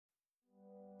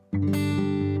The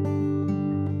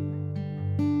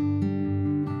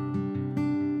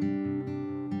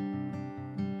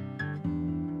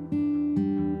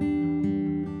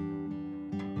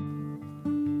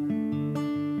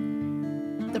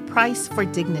price for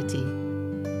dignity.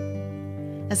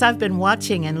 As I've been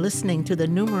watching and listening to the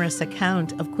numerous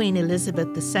account of Queen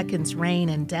Elizabeth II's reign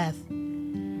and death,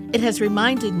 it has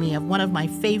reminded me of one of my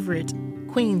favorite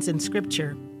queens in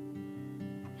Scripture.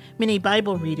 Many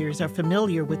Bible readers are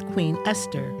familiar with Queen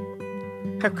Esther.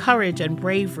 Her courage and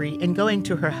bravery in going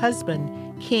to her husband,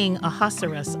 King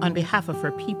Ahasuerus, on behalf of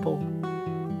her people.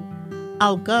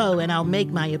 "I'll go and I'll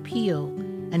make my appeal,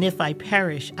 and if I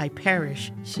perish, I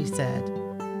perish," she said.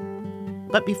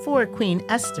 But before Queen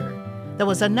Esther, there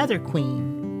was another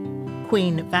queen,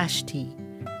 Queen Vashti,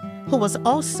 who was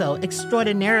also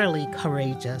extraordinarily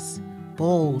courageous,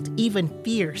 bold, even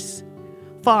fierce,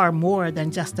 far more than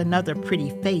just another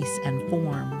pretty face and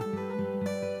form.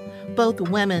 Both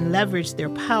women leveraged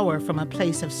their power from a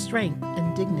place of strength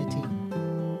and dignity.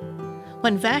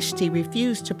 When Vashti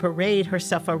refused to parade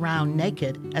herself around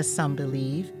naked, as some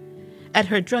believe, at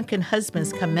her drunken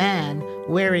husband's command,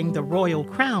 wearing the royal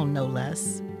crown no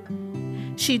less,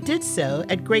 she did so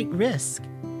at great risk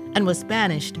and was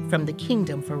banished from the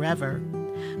kingdom forever,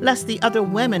 lest the other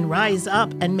women rise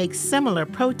up and make similar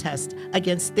protest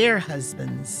against their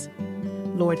husbands.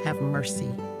 Lord have mercy.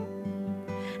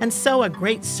 And so a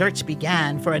great search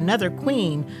began for another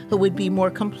queen who would be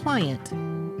more compliant,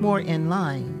 more in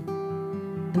line.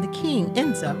 And the king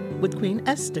ends up with Queen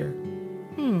Esther.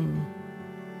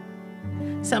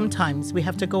 Sometimes we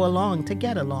have to go along to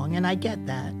get along, and I get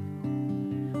that.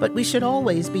 But we should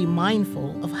always be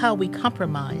mindful of how we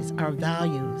compromise our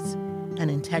values and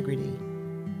integrity.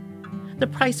 The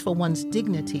price for one's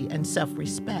dignity and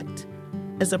self-respect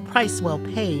is a price well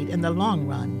paid in the long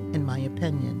run, in my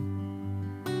opinion.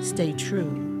 Stay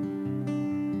true.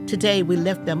 Today we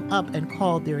lift them up and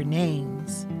call their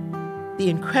names: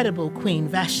 the incredible Queen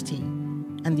Vashti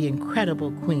and the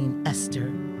incredible Queen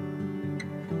Esther.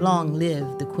 Long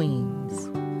live the queens.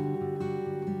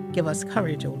 Give us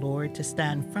courage, O Lord, to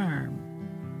stand firm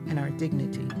in our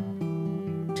dignity,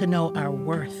 to know our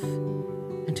worth,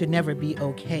 and to never be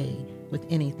okay with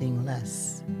anything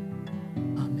less.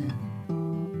 Amen.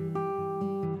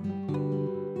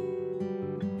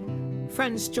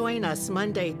 Friends, join us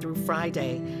Monday through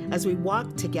Friday as we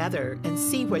walk together and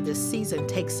see where this season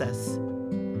takes us.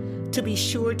 To be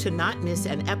sure to not miss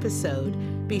an episode,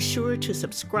 be sure to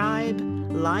subscribe,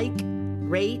 like,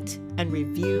 rate, and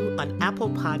review on Apple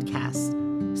Podcasts,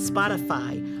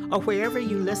 Spotify, or wherever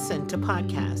you listen to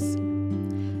podcasts.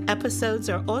 Episodes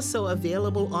are also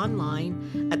available online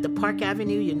at the Park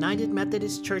Avenue United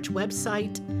Methodist Church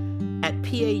website at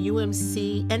paumcnyc.org.